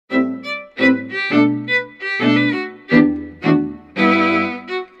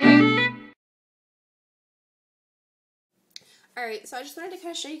Alright, so I just wanted to kind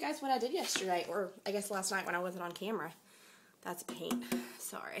of show you guys what I did yesterday, or I guess last night when I wasn't on camera. That's paint.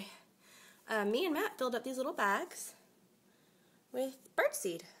 Sorry. Me and Matt filled up these little bags with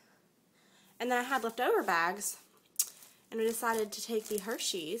birdseed. And then I had leftover bags, and I decided to take the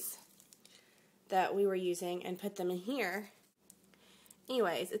Hershey's that we were using and put them in here.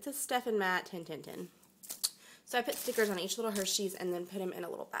 Anyways, it says Steph and Matt 10-10-10. So I put stickers on each little Hershey's and then put them in a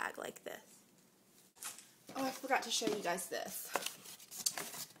little bag like this. Oh, I forgot to show you guys this.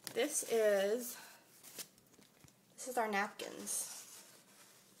 This is our napkins.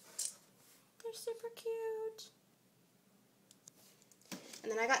 They're super cute.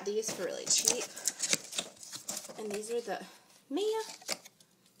 And then I got these for really cheap. And these are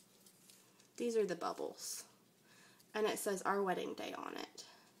these are the bubbles. And it says Our Wedding Day on it,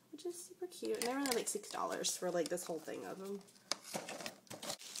 which is super cute. And they're only like $6 for like this whole thing of them.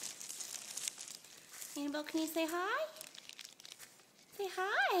 Annabelle, can you say hi? Say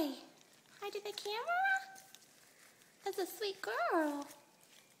hi. Hi to the camera. That's a sweet girl.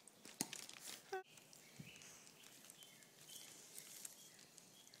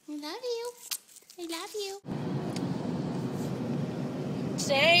 I love you. I love you.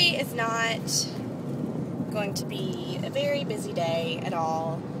 Today is not going to be a very busy day at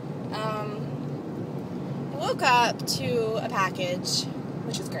all. I woke up to a package,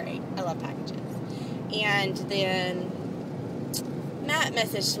 which is great. I love packages. And then Matt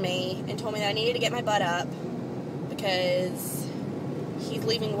messaged me and told me that I needed to get my butt up because he's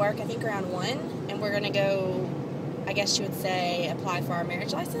leaving work, I think, around 1, and we're going to go, I guess you would say, apply for our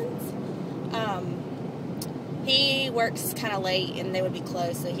marriage license. He works kind of late, and they would be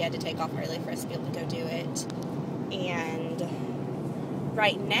closed, so he had to take off early for us to be able to go do it. And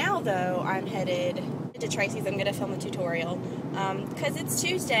right now, though, I'm headed to Tracy's. I'm going to film a tutorial because it's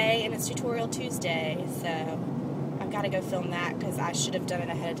Tuesday, and it's Tutorial Tuesday, so I've got to go film that because I should have done it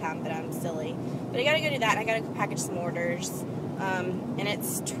ahead of time, but I'm silly. But I got to go do that, and I got to go package some orders. And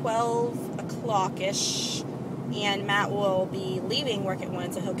it's 12 o'clock-ish, and Matt will be leaving work at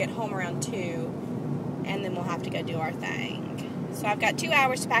 1, so he'll get home around 2. And then we'll have to go do our thing. So I've got 2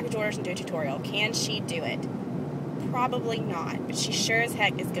 hours to package orders and do a tutorial. Can she do it? Probably not, but she sure as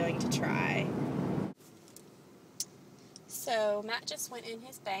heck is going to try. So Matt just went in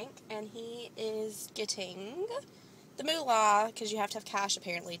his bank, and he is getting the moolah, because you have to have cash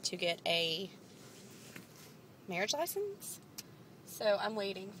apparently to get a marriage license. So I'm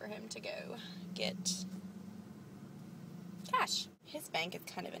waiting for him to go get cash. His bank is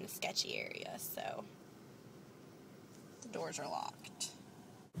kind of in a sketchy area, so the doors are locked.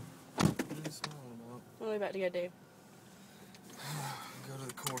 What are we about to go do? Go to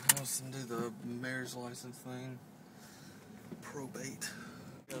the courthouse and do the marriage license thing. Probate.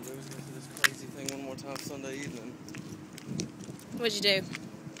 Yeah, we was gonna do this crazy thing one more time Sunday evening. What'd you do?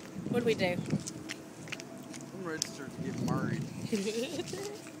 What'd we do? I'm registered to get married.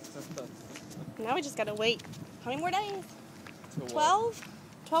 Now we just gotta wait. How many more days? 12?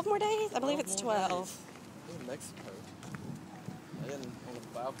 12 more days? I believe it's 12. In Mexico. And on the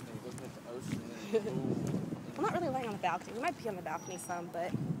balcony looking at the ocean and the pool. I'm not really laying on the balcony. We might be on the balcony some,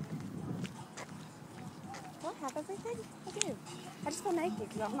 but... Do I have everything? I do. I just feel naked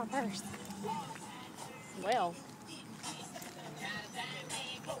because I have my purse. Well.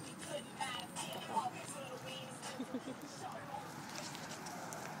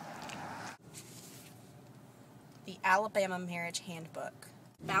 The Alabama Marriage Handbook.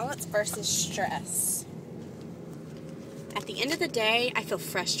 Balance versus stress. At the end of the day, I feel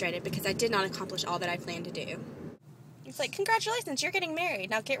frustrated because I did not accomplish all that I planned to do. It's like, congratulations, you're getting married.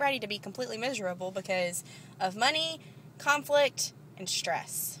 Now get ready to be completely miserable because of money, conflict, and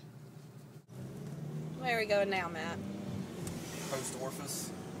stress. Where are we going now, Matt?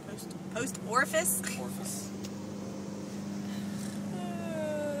 Post-orifice. Post-orifice? Orifice.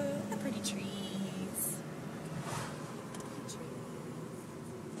 The pretty trees.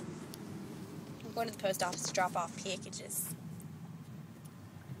 I'm going to the post office to drop off packages.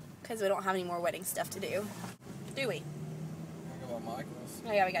 Because we don't have any more wedding stuff to do. Do we? Go by Michael's.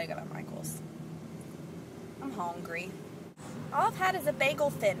 Oh yeah, we gotta go by Michael's. I'm hungry. All I've had is a bagel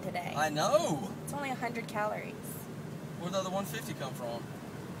thin today. I know! It's only 100 calories. Where'd the other 150 come from?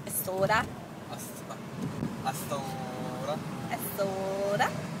 A soda. A soda. A soda.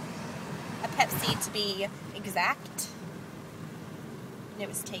 A Pepsi to be exact. And it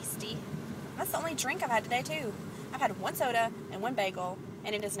was tasty. That's the only drink I've had today too. I've had 1 soda and 1 bagel,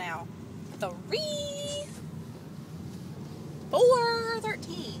 and it is now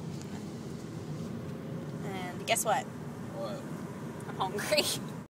 4:13. And guess what? What? I'm hungry.